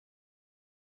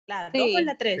¿La 2 o Sí.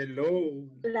 la 3? Hello.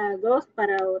 La 2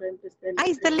 para ahora empezar.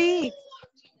 Ahí está Liz.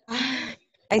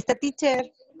 Ahí está teacher.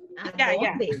 Ya,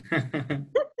 ya. ¿Dónde?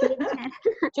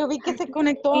 Yo vi que se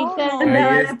conectó Teacher. ahora.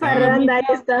 Andaba Ahí de está. parranda, ahí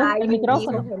está. El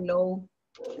micrófono. Hello.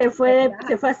 Se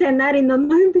fue a cenar y no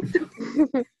nos invitó.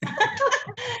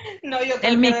 No, yo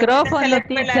creo El que micrófono, se le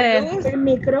fue la teacher. luz. El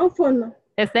micrófono.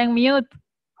 Está en mute.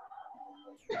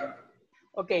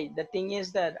 Okay, the thing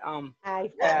is that Ahí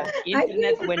está.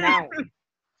 internet went out.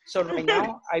 So right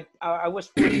now I was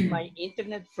putting my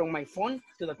internet from my phone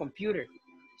to the computer.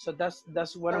 So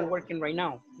that's what I'm working right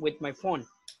now with my phone.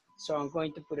 So I'm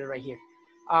going to put it right here.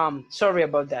 Sorry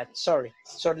about that. Sorry.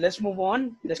 So let's move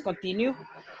on. Let's continue.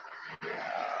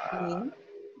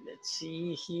 Let's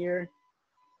see here.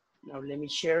 Now let me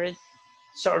share it.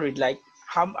 Sorry, like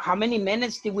how many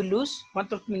minutes did we lose?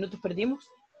 ¿Cuántos minutos perdimos?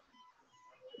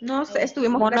 No sé,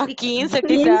 estuvimos Unos platicando. 15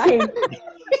 quizás. 15.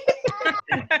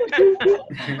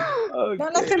 No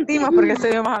lo sentimos porque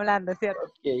estuvimos hablando, ¿cierto?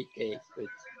 Okay, good.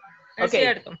 Es Okay,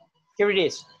 cierto. here it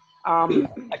is.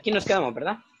 Aquí nos quedamos,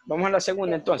 ¿verdad? Vamos a la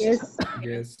segunda entonces.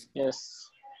 Yes. Yes.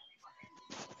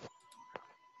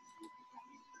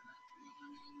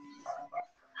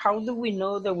 How do we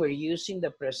know that we're using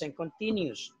the present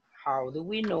continuous? How do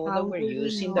we know that we're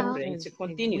using the present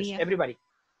continuous? Everybody.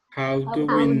 How do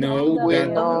we know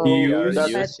that we use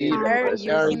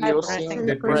using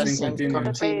the present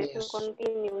continuous?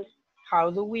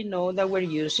 How do we know that we're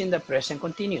using the present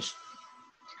continuous?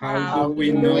 How do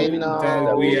we know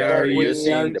that we are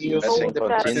using the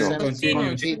present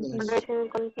continuous?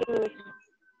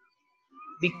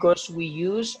 Because we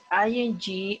use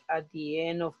ing at the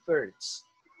end of verbs.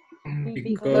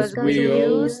 Because we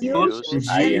use G at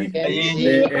the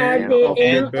end of the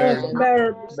End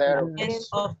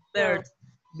of birth.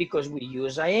 Because we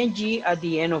use ing at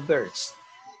the end of verbs.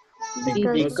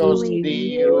 Because we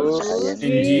use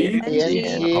ing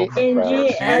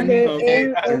at the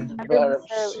end of verbs.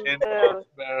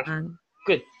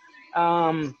 Good.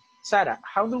 Sarah,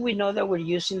 how do we know that we're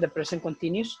using the present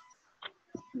continuous?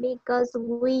 Because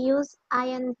we use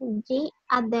ing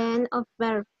at the end of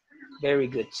verb. Very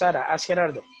good. Sarah, ask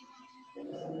Gerardo.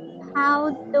 How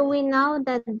do we know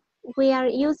that we are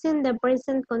using the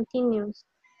present continuous?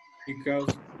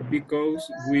 Because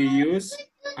we use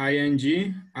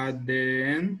ing at the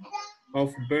end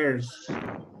of verbs.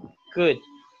 Good.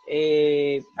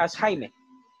 Ask Jaime.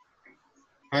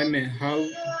 Jaime, how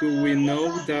do we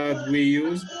know that we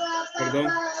use,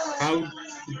 how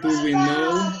do we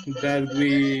know that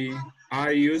we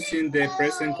are using the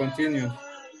present continuous?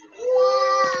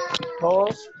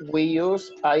 Because we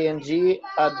use ing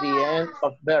at the end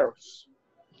of verbs.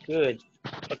 Good.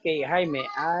 Okay, Jaime,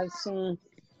 ask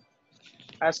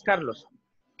Carlos.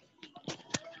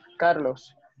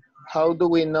 Carlos, how do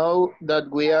we know that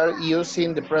we are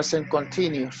using the present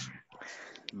continuous?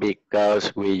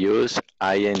 Because we use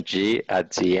ing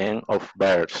at the end of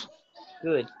verbs.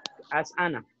 Good. Ask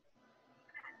Anna.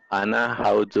 Anna,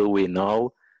 how do we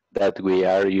know that we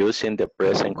are using the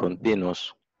present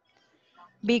continuous?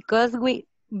 Because we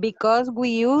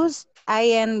use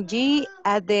ing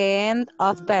at the end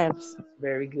of verbs.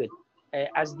 Very good.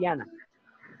 Ask Diana.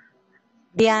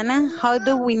 Diana, how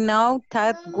do we know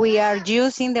that we are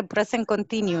using the present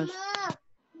continuous?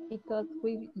 Because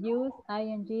we use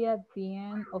ing at the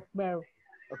end of verb.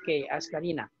 Okay, ask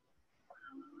Karina.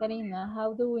 Karina,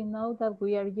 how do we know that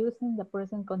we are using the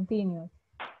present continuous?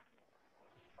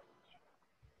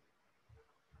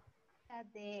 At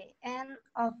the end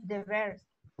of the verb.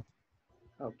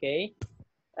 Okay.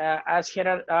 Ask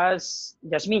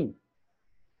Jasmine.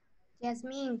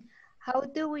 Yasmin, how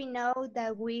do we know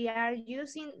that we are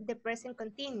using the present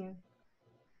continuous?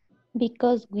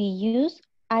 Because we use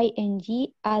ing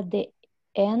at the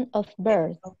end of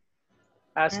verbs.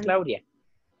 Ask Claudia.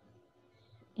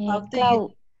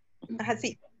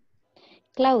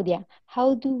 Claudia,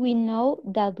 how do we know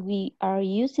that we are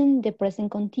using the present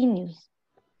continuous?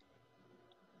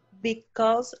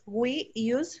 Because we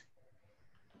use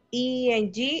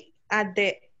ing at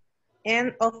the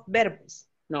end of verbs.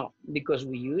 No, because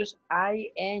we use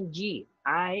ing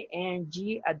at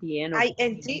the end of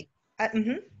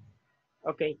ing.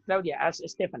 Okay, Claudia, ask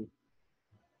Stephanie.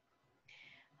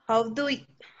 How do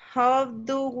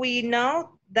we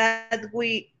know that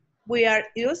we are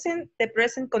using the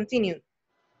present continuous?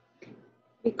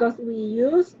 Because we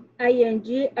use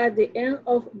ing at the end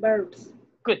of verbs.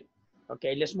 Good.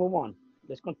 Okay, let's move on.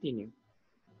 Let's continue.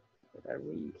 Where are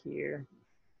we here?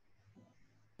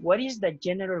 What is the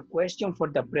general question for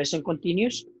the present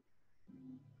continuous?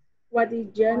 What is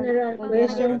general What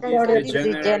question is for What the is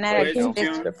the general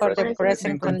question for the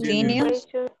present continuous?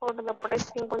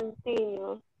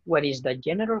 What is the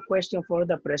general question for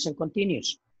the present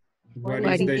continuous? What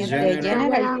What is the is the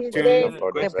general general question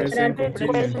For the for present general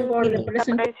continuous? question for the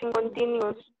present?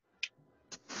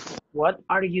 What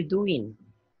are you doing?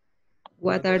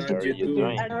 What are What you are you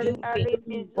doing?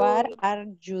 What are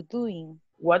you doing?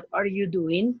 What are you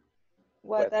doing?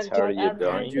 What are What are you What are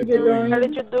doing? you You doing?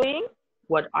 doing?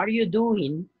 What are you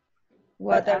doing?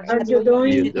 what are Are you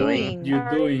doing? You doing? You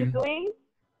doing?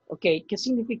 Ok, ¿qué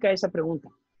significa esa pregunta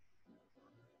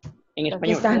en ¿Qué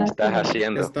español? estás Estás ¿Qué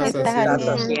haciendo. estás ¿Qué estás Estás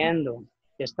haciendo? haciendo,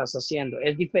 ¿qué estás haciendo?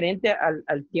 Es diferente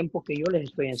al tiempo que yo les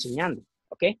estoy enseñando,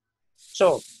 ¿ok?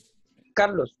 So,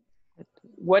 Carlos,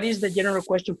 what is the general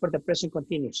question for the present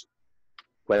continuous?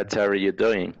 What are you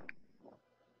doing?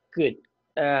 Good.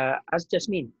 Ask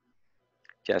Jasmine.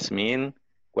 Jasmine,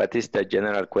 what is the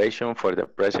general question for the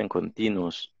present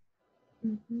continuous?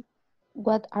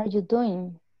 What are you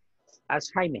doing?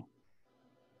 Ask Jaime.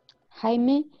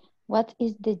 Jaime, what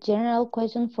is the general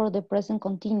question for the present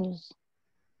continuous?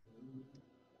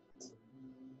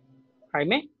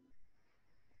 Jaime.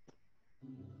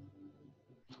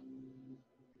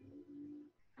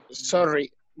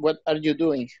 Sorry, what are you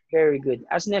doing? Very good.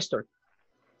 Ask Nestor.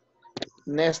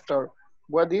 Nestor,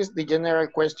 what is the general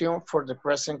question for the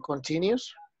present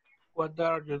continuous? What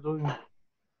are you doing?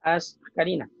 Ask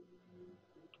Karina.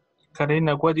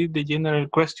 Karina, what is the general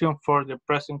question for the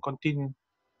present continuous?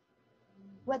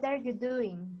 What are you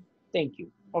doing? Thank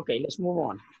you. Okay, let's move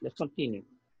on. Let's continue.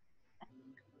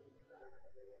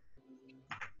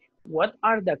 What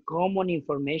are the common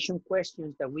information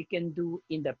questions that we can do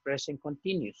in the present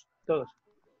continuous? Todos.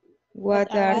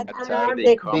 What are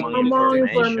The common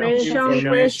information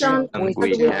question and that we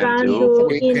we can can do do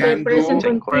We in the can present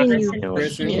do continuous? present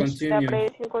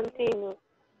continuous.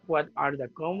 What are the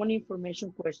common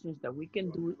information questions that we can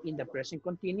do in the present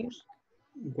continuous?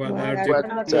 What What are are the What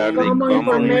are the Common common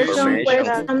information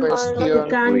information question that we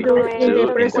can we do can in the do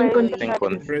in present the continuous?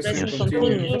 present present continuous?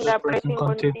 continuous? Present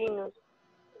continuous.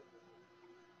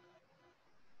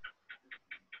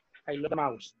 I love the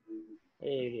mouse. There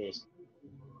it is.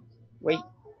 Wait.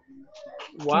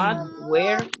 What,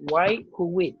 where, why, who,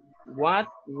 with? What,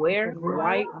 where,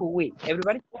 why, who, with?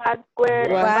 Everybody? what, where,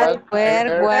 why,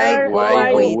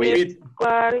 Why, go who, with?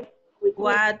 with?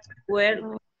 What, where,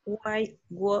 why,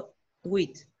 what,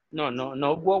 with.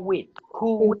 No, go with.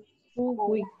 Who with?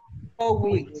 Go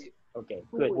with. Okay,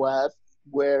 good, What,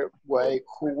 where, why,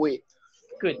 who, with?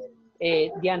 good.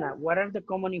 Diana, what are the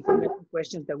common information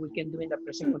questions that we can do in the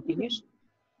present continuous?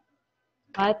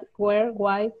 What, where,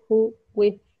 why, who,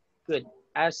 with. Good.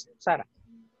 Ask Sarah.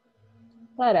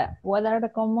 Sarah, what are the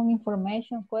common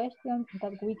information questions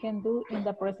that we can do in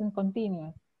the present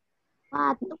continuous?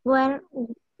 What, where,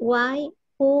 why,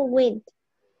 who, with.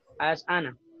 Ask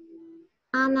Anna.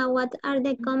 Anna, what are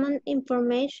the common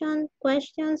information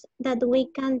questions that we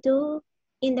can do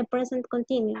in the present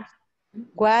continuous?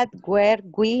 What, where,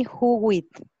 we, who with?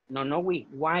 No, we.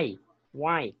 Why?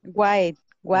 Why? Why?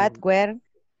 What, where,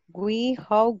 we,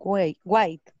 how,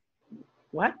 why?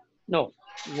 What? No.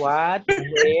 What,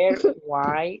 where,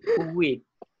 why, who, with?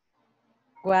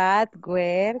 What,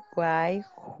 where, why,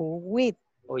 who with?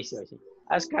 Hoy sí.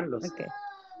 Ask Carlos. Okay.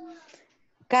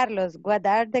 Carlos, what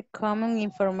are the common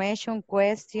information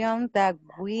questions that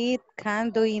we can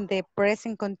do in the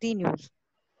present continuous?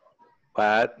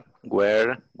 What,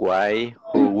 where, why,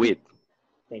 who, with?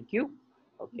 Thank you.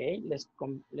 Okay, let's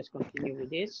continue with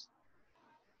this.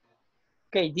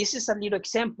 Okay, this is a little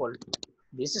example.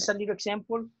 This is a little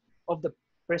example of the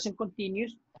present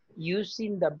continuous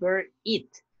using the verb eat.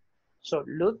 So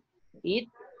look, eat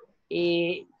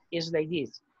is like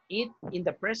this. Eat in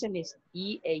the present is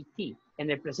E-A-T. En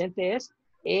el presente es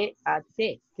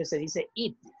E-A-T, que se dice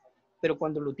eat. Pero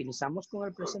cuando lo utilizamos con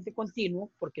el presente continuo,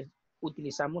 porque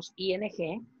utilizamos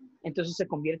ING, entonces se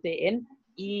convierte en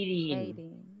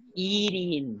eating.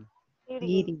 Eating.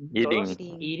 Eating.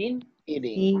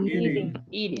 Eating.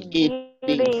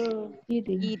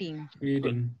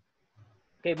 Eating.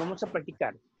 Ok, vamos a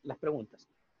practicar las preguntas.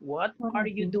 What are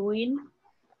you doing?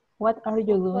 What are you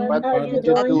doing? What are you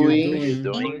What doing? are you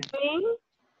doing?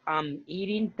 I'm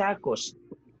eating tacos.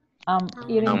 I'm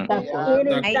eating tacos.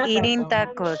 I'm eating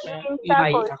tacos.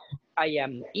 I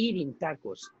am eating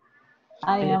tacos.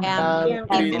 I am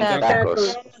Eating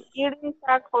tacos.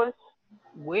 Tacos.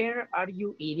 Where are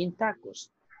you eating tacos?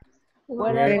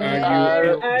 Where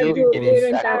Are you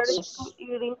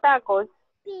eating tacos?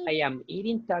 I am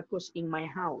eating tacos in my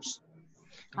house.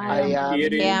 I am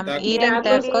eating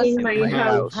tacos in my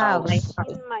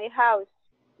house.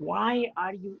 Why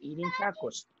are you eating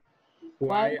tacos?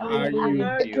 Why are Why you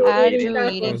are you Are eating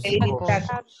you eating tacos?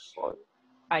 tacos?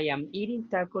 I am eating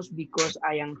tacos because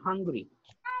I am hungry.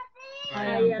 I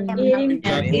I am am eating eating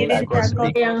I'm tacos eating Tacos tacos. because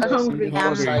I am because hungry.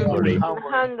 because I am Hungry.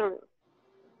 hungry.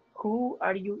 Who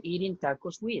are you eating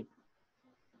tacos with?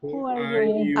 Who Who are are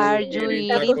you eating Are you you Eating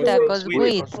eating eating tacos tacos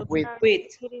with. tacos with? with?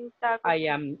 With With. I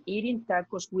am eating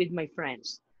tacos with my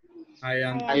friends. I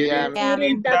am I eating am Am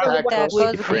Eating eating tacos eating tacos With tacos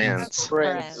with with friends.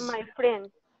 friends. friends.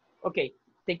 Okay,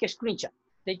 take a screenshot.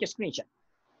 Take a screenshot.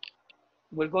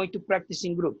 We're going to practice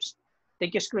in groups.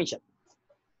 Take a screenshot.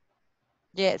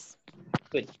 Yes.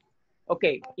 Good. Ok,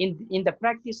 en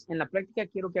la práctica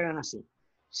quiero que hagan así.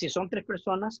 Si son 3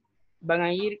 personas, van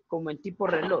a ir como en tipo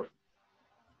reloj.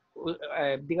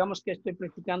 Digamos que estoy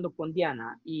practicando con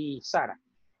Diana y Sara.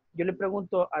 Yo le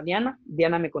pregunto a Diana,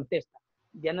 Diana me contesta.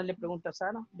 Diana le pregunta a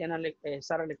Sara,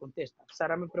 Sara le contesta.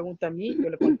 Sara me pregunta a mí, yo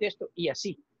le contesto y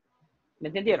así. ¿Me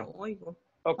entendieron? Oigo.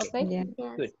 Ok, Okay. Yeah.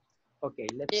 good. Ok,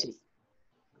 let's see. Yes.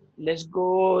 Let's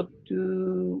go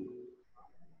to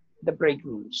the break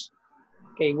rooms.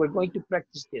 Okay, we're going to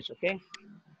practice this, okay?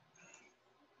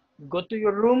 Go to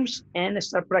your rooms and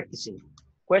start practicing.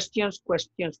 Questions,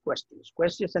 questions, questions.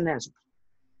 Questions and answers.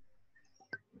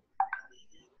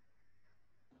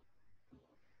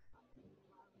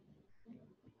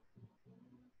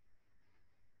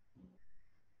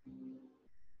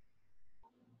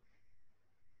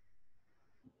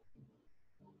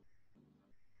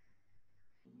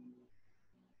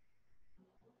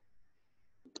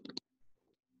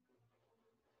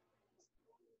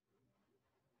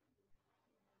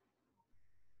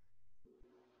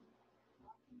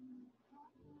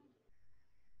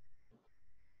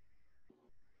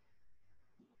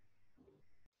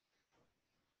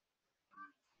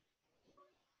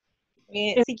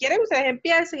 Si quieren, ustedes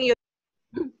empiecen y yo.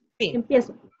 Sí.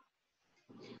 Empiezo.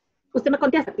 Usted me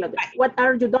contesta, Claudia. What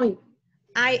are you doing?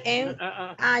 I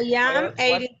am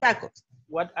eating tacos.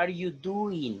 What are you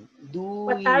doing?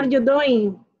 What are you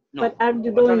doing? No, What are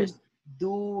you otra doing? vez.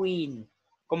 Doing.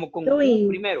 Como con Doing. U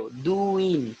primero.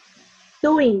 Doing.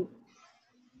 Doing.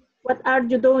 What are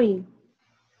you doing?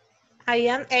 I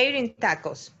am eating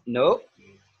tacos. No.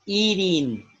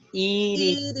 Eating.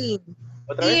 Eating. Eating.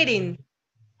 Otra vez. Eating.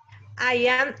 I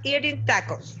am eating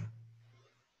tacos.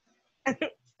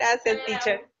 That's it,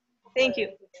 teacher. Thank you.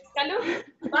 Salud.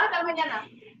 Hasta mañana.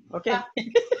 Okay.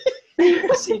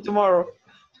 See you tomorrow.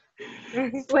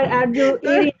 Where are you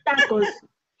eating tacos?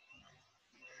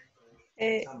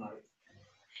 I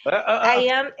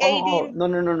am eating. No.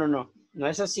 No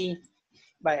es así.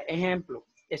 Vaya, ejemplo.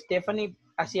 Stephanie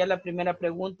hacía la primera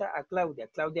pregunta a Claudia.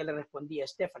 Claudia le respondía a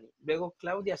Stephanie. Luego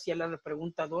Claudia hacía la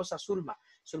pregunta 2 a Zulma.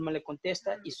 Zulma le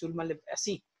contesta y Zulma le...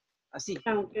 Así.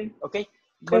 Okay. ¿Ok?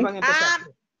 Vuelvan a empezar.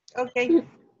 Ok.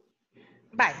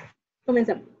 Bye.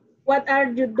 Comenzamos. What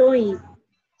are you doing?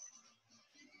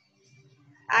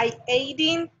 I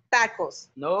eating tacos.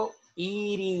 No,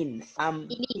 eating.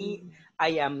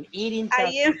 I am eating I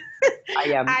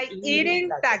tacos. am eating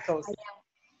tacos.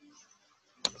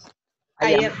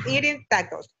 I am eating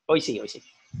tacos. Hoy sí, hoy sí.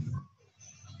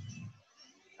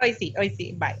 Hoy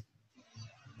sí, bye.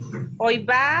 Hoy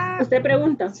va. Usted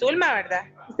pregunta. Zulma, ¿verdad?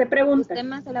 Usted pregunta. Usted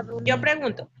me hace la pregunta. Yo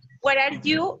pregunto. Where are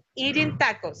you eating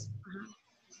tacos?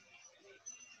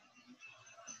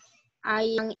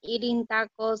 I am eating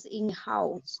tacos in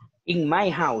house. In my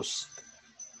house.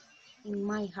 In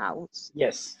my house.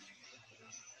 Yes.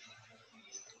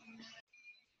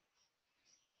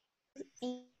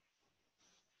 In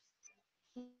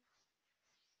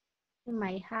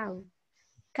my house.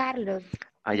 Carlos,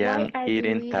 I why am are you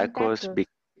eating eating tacos tacos?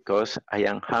 because I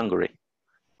am hungry.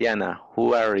 Diana,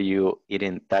 who are you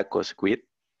eating tacos with?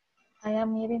 I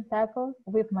am eating tacos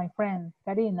with my friend.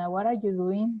 Karina, what are you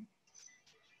doing?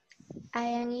 I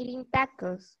am eating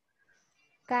tacos.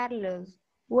 Carlos,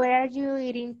 where are you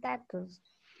eating tacos?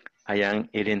 I am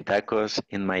eating tacos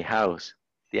in my house.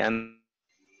 Diana,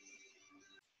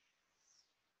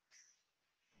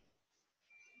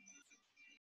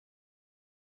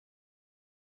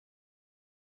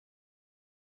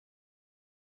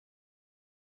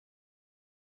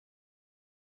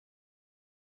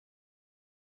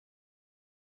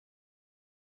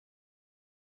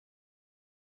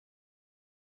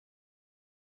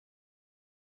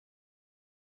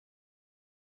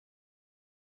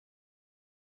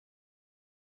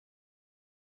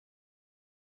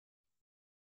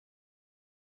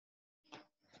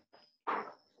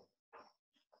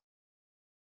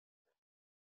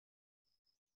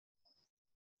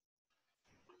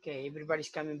 Okay, everybody's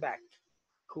coming back.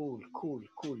 Cool.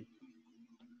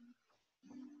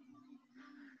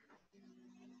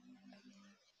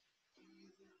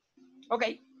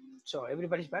 Okay, So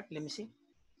everybody's back. Let me see.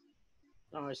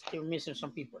 No, I'm still missing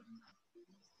some people.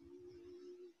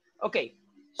 Okay,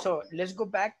 so let's go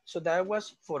back. So that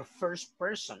was for first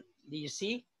person. Do you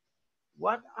see?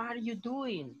 What are you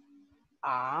doing?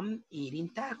 I'm eating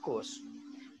tacos.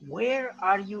 Where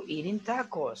are you eating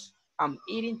tacos? I'm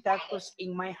eating tacos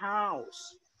in my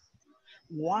house.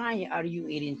 Why are you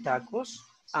eating tacos?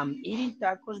 I'm eating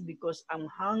tacos because I'm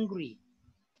hungry.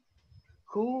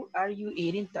 Who are you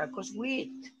eating tacos with?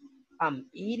 I'm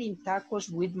eating tacos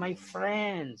with my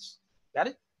friends. Got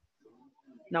it?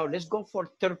 Now let's go for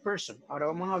third person. Ahora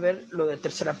vamos a ver lo de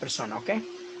tercera persona, okay?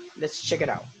 Let's check it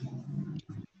out.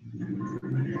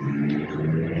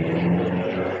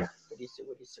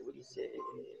 What is it?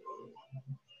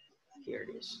 Here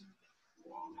it is.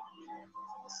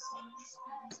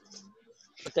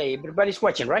 Okay, everybody's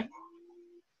watching, right?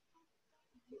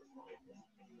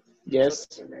 Yes.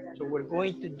 So we're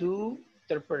going to do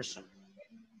third person.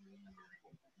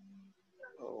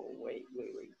 Oh, wait.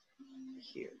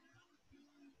 Here.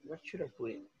 What should I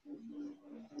put in?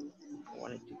 I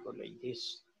wanted to go like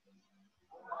this.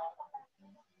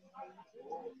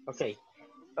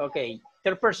 Okay,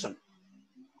 third person.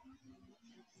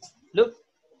 Look,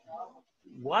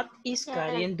 what is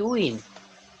Karen doing?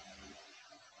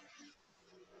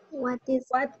 What is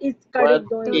What Karen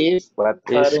doing? is What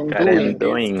is Karen Karen doing?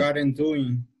 What is doing? Karen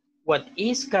doing? What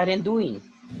is Karen doing?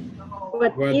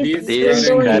 What What is is What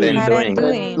is Karen Karen doing? Karen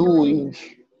doing? doing? Doing.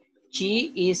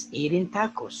 She is eating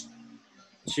tacos.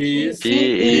 She is She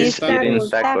eating is eating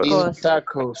tacos. Eating tacos.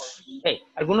 tacos. Hey,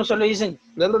 algunos solo dicen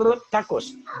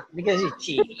tacos. Because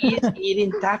she is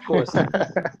eating tacos.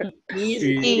 Is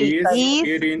She eating is tacos.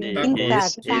 eating She tacos.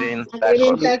 is eating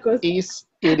Eating tacos. tacos. Is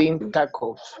eating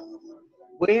tacos.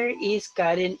 Where is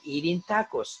Karen eating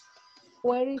tacos?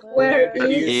 Where is Where Where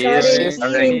Karen is is Is Karen Is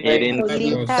Karen eating eating eating tacos?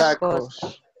 Eating tacos?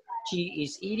 tacos. She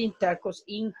is eating tacos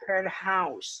in her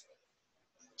house.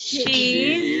 She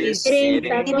She is is Eating eating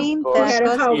tacos Eating in tacos her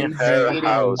tacos house. in in her her Eating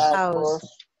house. house. tacos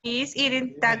she's eating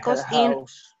in her tacos in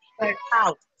house. her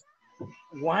house.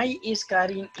 Why is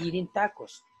Karen eating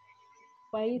tacos?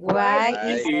 Why is Why Karen Why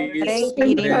is is Karen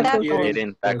Eating eating Karen tacos. tacos? eating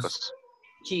Eating tacos? tacos.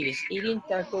 She is eating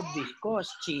tacos because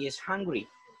she is hungry.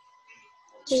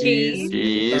 She She is is She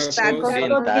eating is eating Eating tacos tacos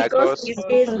eating tacos because because tacos she's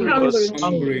she's hungry. because hungry.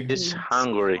 hungry. she is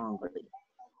hungry.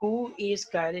 Who is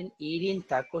Karen eating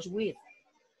tacos with?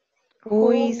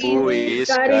 Who Who is Who is Who is is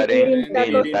Karen Karen eating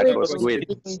Karen eating tacos eating with? tacos tacos with?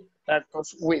 with? Tacos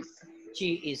with.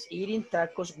 She is eating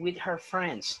tacos with her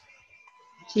friends.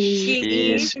 she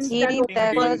She is is Eating eating tacos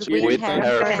Eating, tacos with eating with her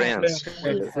her tacos friends? friends. with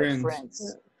With her her friends.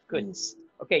 friends. Good.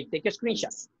 Okay, take a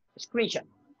screenshot. A screenshot.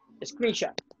 A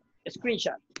screenshot. A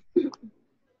screenshot.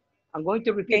 I'm going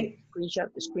to repeat it. okay. Screenshot,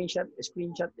 a screenshot, a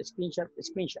screenshot, a screenshot, a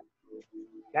screenshot.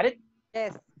 Got it?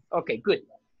 Yes. Okay, good.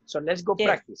 So let's go Yes.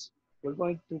 practice. We're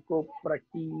going to go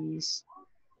practice,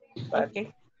 but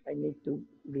Okay. I need to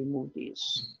remove this.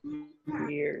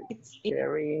 Here, It's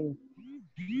sharing.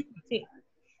 easy.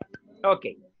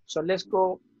 Okay, so let's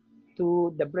go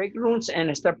to the break rooms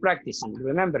and start practicing.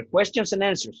 Remember, questions and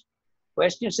answers.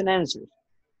 Questions and answers.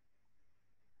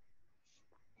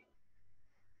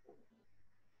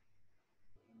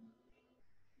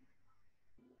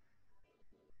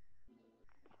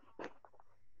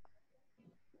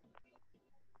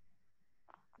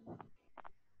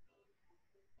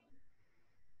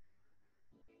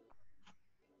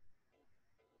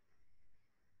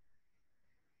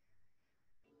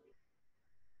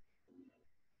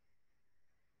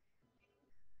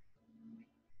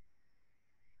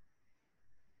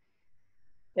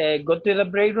 Go to the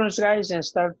break rooms, guys, and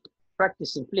start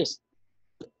practicing, please.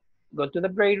 Go to the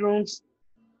break rooms.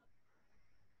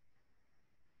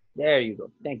 There you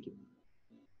go. Thank you.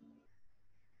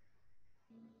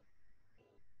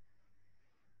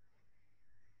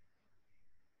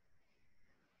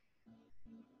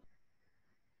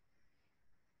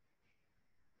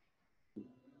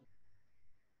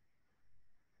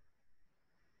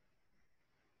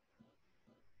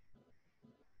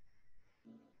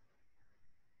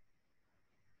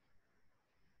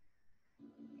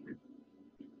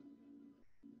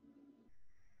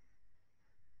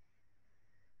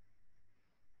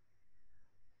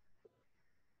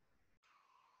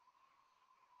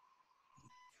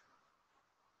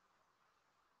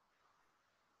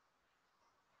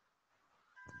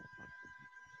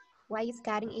 Why is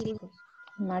Karen eating tacos?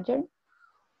 Marjorie?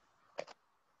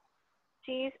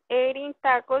 She's eating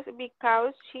tacos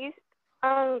because she's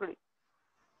hungry.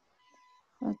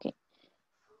 Okay.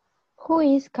 Who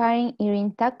is Karen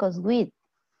eating tacos with?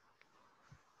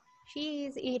 She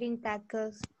is eating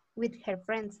tacos with her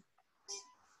friends.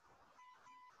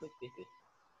 Good, good, good.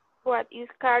 What is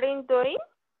Karen doing?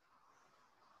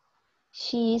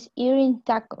 She is eating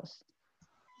tacos.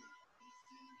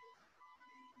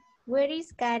 Where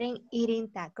is Karen eating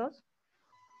tacos?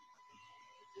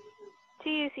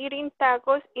 She is eating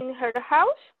tacos in her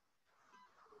house.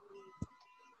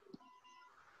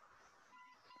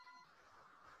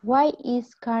 Why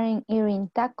is Karen eating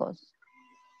tacos?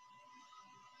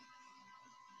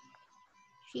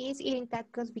 She is eating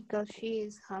tacos because she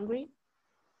is hungry.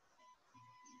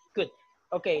 Good.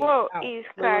 Okay. Whoa, Now, is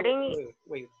Karen...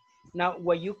 wait. Now,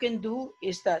 what you can do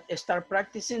is that start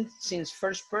practicing since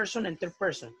first person and third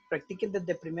person. Practiquen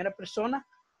desde primera persona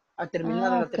a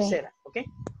terminar a la tercera. Okay?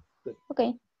 Good.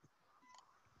 Okay.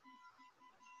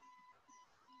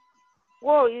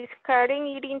 Whoa, is Karen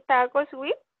eating tacos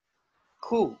with?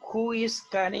 Who is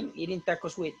Karen eating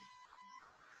tacos with?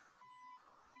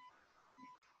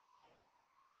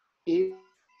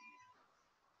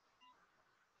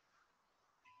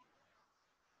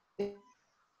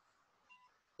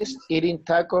 Is eating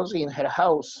tacos in her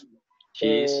house.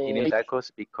 She is eating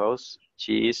tacos because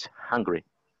she is hungry.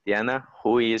 Diana,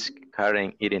 who is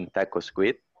Karen eating tacos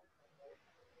with?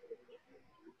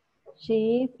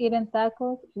 She is eating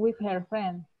tacos with her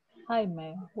friend.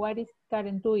 Jaime, what is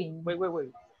Karen doing?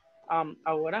 Wait.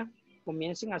 Ahora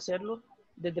comiencen a hacerlo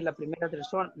desde la primera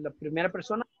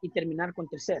persona y terminar con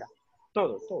tercera.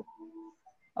 Todo.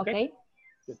 Okay.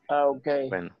 Okay.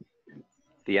 Bueno.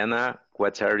 Diana,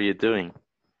 what are you doing?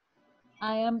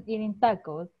 I am eating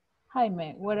tacos.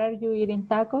 Jaime, where are you eating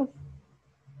tacos?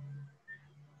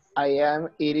 I am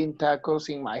eating tacos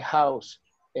in my house.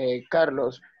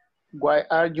 Carlos, why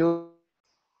are you?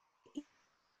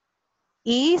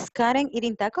 Is Karen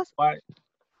eating tacos? Why?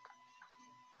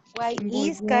 Why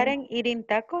is Karen eating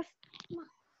tacos?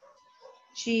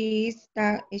 She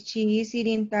is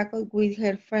eating tacos with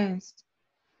her friends.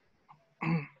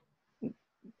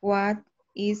 What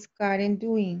is Karen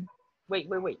doing? Wait.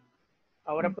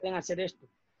 Ahora pueden hacer esto.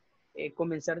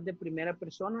 Comenzar de primera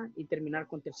persona y terminar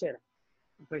con tercera.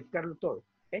 Practicarlo todo.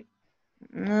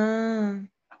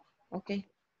 ¿Ok?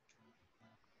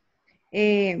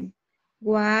 Okay.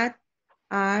 What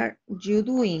are you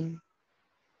doing?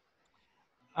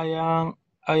 I am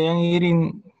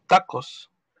eating tacos.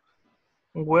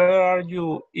 Where are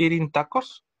you eating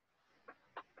tacos?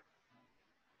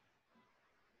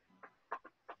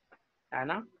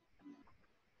 Ana.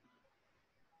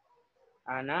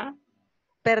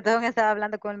 Perdón, estaba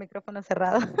hablando con el micrófono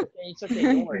cerrado. It's okay,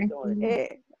 don't worry.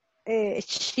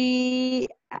 She,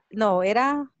 no,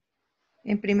 era...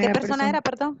 En primera ¿Qué persona era,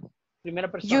 perdón? Primera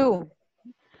persona. You.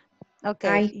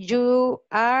 Okay. You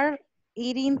are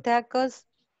eating tacos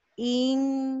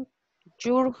in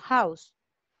your house.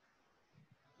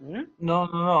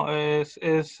 No. Es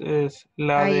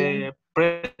la de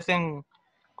present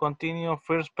continuous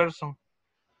first person.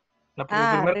 El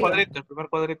primer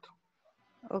cuadrito.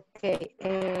 Okay.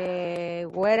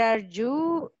 Where are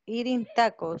you eating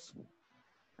tacos?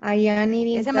 I am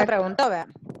eating Ese me preguntó, ¿verdad?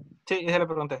 Sí, ese le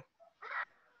pregunté.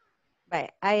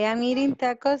 Vale. I am eating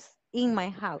tacos in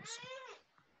my house.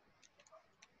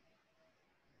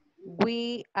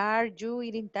 Are you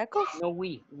eating tacos? No,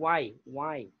 why?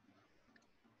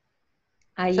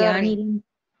 I am eating.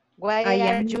 Why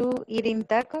are you eating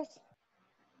tacos?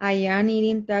 I am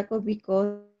eating tacos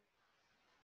because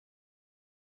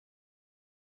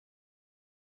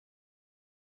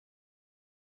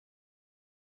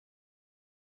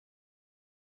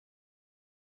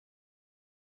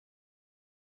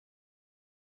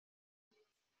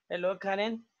Hello,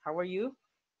 Karen. How are you?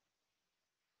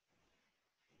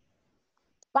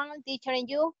 Fine, teacher, and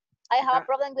you? I have a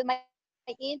problem with my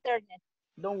internet.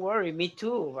 Don't worry, me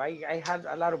too. I had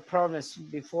a lot of problems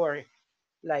before.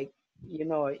 Like,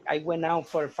 I went out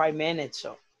for 5 minutes,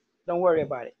 so don't worry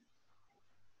about it.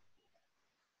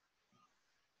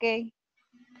 Okay.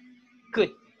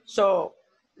 Good. So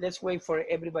let's wait for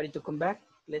everybody to come back.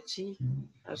 Let's see.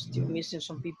 I'm still missing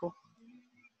some people.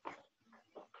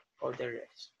 Oh, there it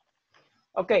is.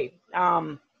 Okay.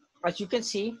 As you can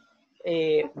see,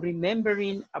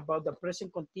 remembering about the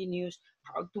present continuous,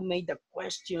 how to make the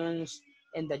questions,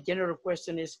 and the general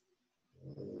question is,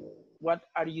 what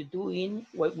are you doing?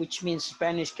 Which means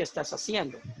Spanish, ¿qué estás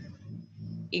haciendo?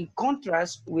 In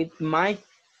contrast with my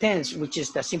tense, which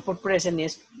is the simple present,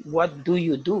 is what do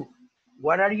you do?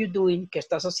 What are you doing? ¿Qué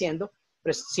estás haciendo?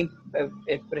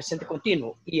 Presente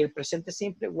continuo. Y el presente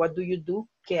simple, what do you do?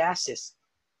 ¿Qué haces?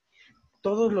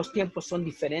 Todos los tiempos son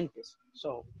diferentes.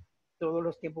 So, todos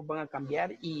los tiempos van a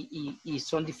cambiar y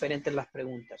son diferentes las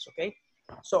preguntas, ¿ok?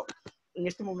 So, en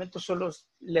este momento solo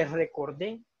les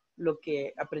recordé lo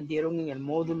que aprendieron en el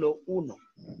módulo 1,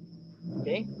 ¿ok?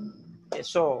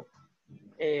 Eso,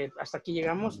 hasta aquí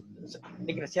llegamos.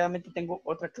 Desgraciadamente tengo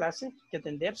otra clase que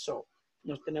atender, so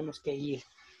nos tenemos que ir.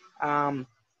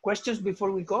 Questions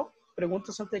before we go?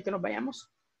 ¿Preguntas antes de que nos vayamos?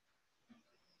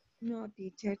 No,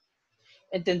 teacher.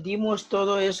 Entendimos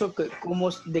todo eso,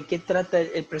 de qué trata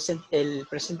el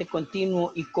presente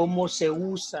continuo y cómo se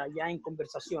usa ya en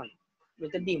conversación. ¿Lo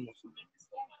entendimos?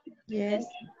 Yes.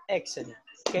 Excellent.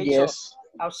 Okay, Yes. so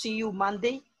I'll see you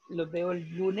Monday. Los veo el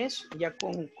lunes ya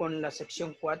con la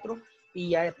sección 4 y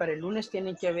ya para el lunes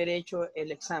tienen que haber hecho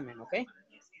el examen, ¿ok?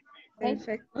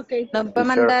 Perfecto. Okay. Nos puede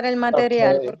mandar el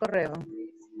material Okay. por correo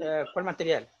 ¿Cuál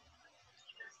material?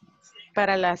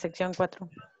 para la sección 4.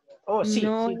 Oh, sí,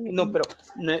 No. sí, no, pero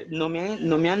no me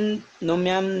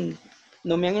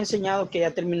han enseñado que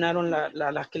ya terminaron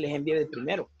las que les envié de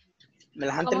primero. ¿Me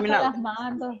las han ¿Cómo se terminado? las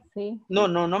mando? Sí. No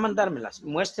mandármelas,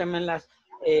 muéstrenmelas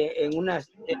en una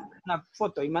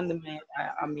foto y mándenme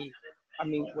a mi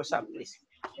WhatsApp, please.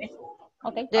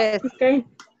 Okay. Yes. Okay.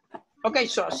 Okay,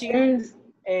 so see you.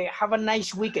 Have a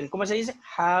nice weekend. ¿Cómo se dice?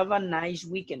 Have a nice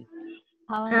weekend.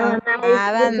 Have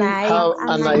Have a a nice nice Have weekend.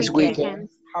 a nice weekend.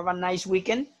 Have a nice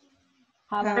weekend.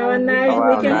 Have Have a nice Have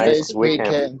a weekend. nice weekend.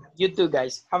 Weekend. You too,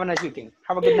 guys. Have a nice weekend.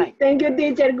 Have a good night. Thank you,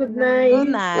 teacher. Good night. Good Good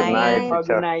night, night. Have a good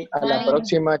teacher. night. A la Bye.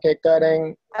 próxima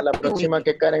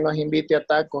que Karen nos invite a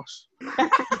tacos.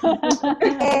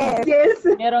 Yes.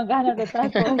 Dieron ganas de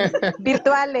tacos.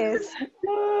 Virtuales.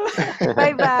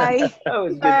 Bye bye. That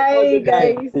was good. Bye, Good night.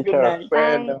 guys. Good Teacher. night.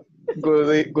 Bueno, good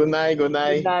night, good Good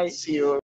night. night. See you.